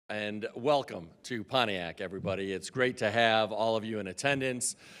and welcome to Pontiac, everybody. It's great to have all of you in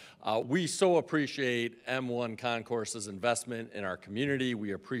attendance. We so appreciate M1 Concourse's investment in our community.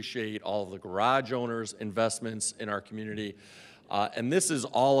 We appreciate all of the garage owners' investments in our community. And this is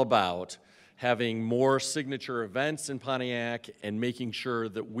all about having more signature events in Pontiac and making sure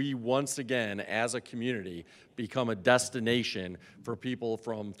that we once again, as a community, become a destination for people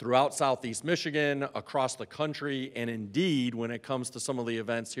from throughout Southeast Michigan, across the country, and indeed, when it comes to some of the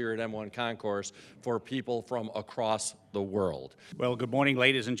events here at M1 Concourse, for people from across the world. Well, good morning,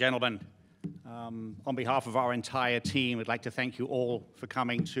 ladies and gentlemen. On behalf of our entire team, I'd like to thank you all for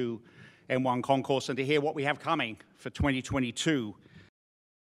coming to M1 Concourse and to hear what we have coming for 2022.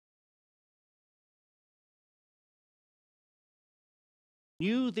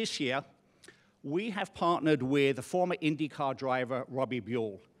 New this year, we have partnered with the former IndyCar driver, Robbie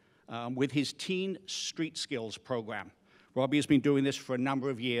Buell, with his Teen Street Skills program. Robbie has been doing this for a number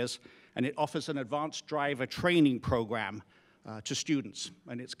of years, and it offers an advanced driver training program to students.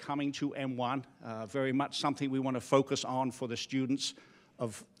 And it's coming to M1, very much something we want to focus on for the students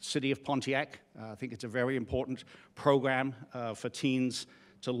of the city of Pontiac. I think it's a very important program for teens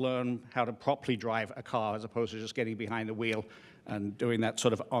to learn how to properly drive a car as opposed to just getting behind the wheel and doing that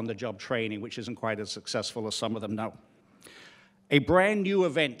sort of on-the-job training, which isn't quite as successful as some of them know. A brand new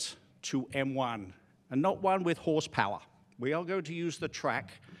event to M1, and not one with horsepower. We are going to use the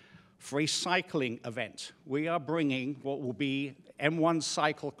track for a cycling event. We are bringing what will be M1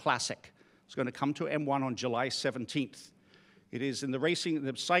 Cycle Classic. It's going to come to M1 on July 17th. It is in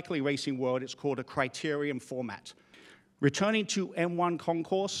the cycling racing world, it's called a criterium format. Returning to M1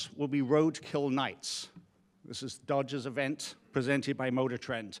 Concourse will be Roadkill Nights. This is Dodge's event presented by Motor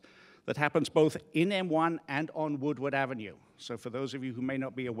Trend that happens both in M1 and on Woodward Avenue. So for those of you who may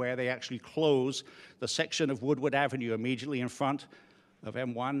not be aware, they actually close the section of Woodward Avenue immediately in front of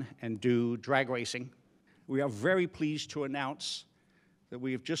M1 and do drag racing. We are very pleased to announce that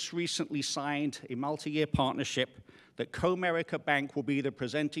we have just recently signed a multi-year partnership that Comerica Bank will be the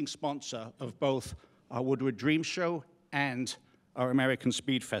presenting sponsor of both our Woodward Dream Show and our American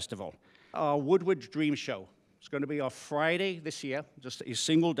Speed Festival. Our Woodward Dream Show is going to be our Friday this year, just a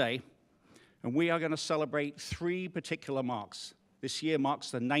single day, and we are going to celebrate three particular marks. This year marks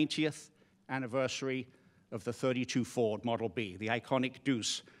the 90th anniversary of the 32 Ford Model B, the iconic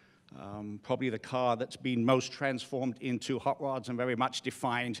Deuce, probably the car that's been most transformed into hot rods and very much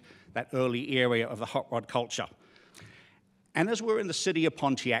defined that early era of the hot rod culture. And as we're in the city of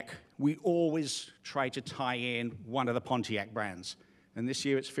Pontiac, we always try to tie in one of the Pontiac brands. And this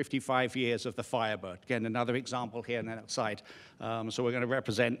year, it's 55 years of the Firebird. Again, another example here and outside. So we're going to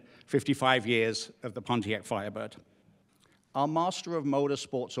represent 55 years of the Pontiac Firebird. Our Master of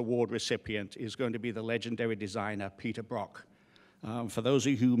Motorsports Award recipient is going to be the legendary designer, Peter Brock. For those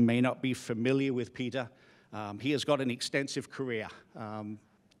of you who may not be familiar with Peter, he has got an extensive career.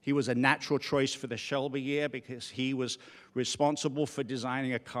 He was a natural choice for the Shelby year because he was responsible for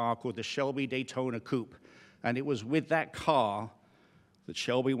designing a car called the Shelby Daytona Coupe. And it was with that car that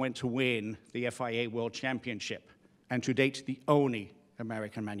Shelby went to win the FIA World Championship, and to date, the only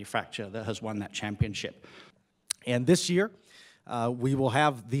American manufacturer that has won that championship. And this year, we will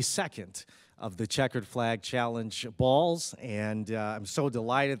have the second of the Checkered Flag Challenge balls, and I'm so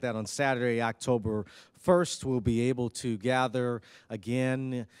delighted that on Saturday, October 1st, we'll be able to gather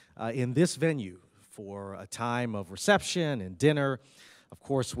again in this venue for a time of reception and dinner, of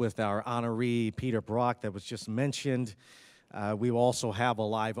course, with our honoree, Peter Brock, that was just mentioned. We will also have a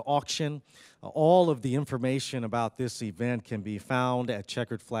live auction. All of the information about this event can be found at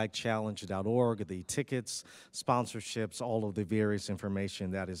checkeredflagchallenge.org, the tickets, sponsorships, all of the various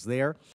information that is there.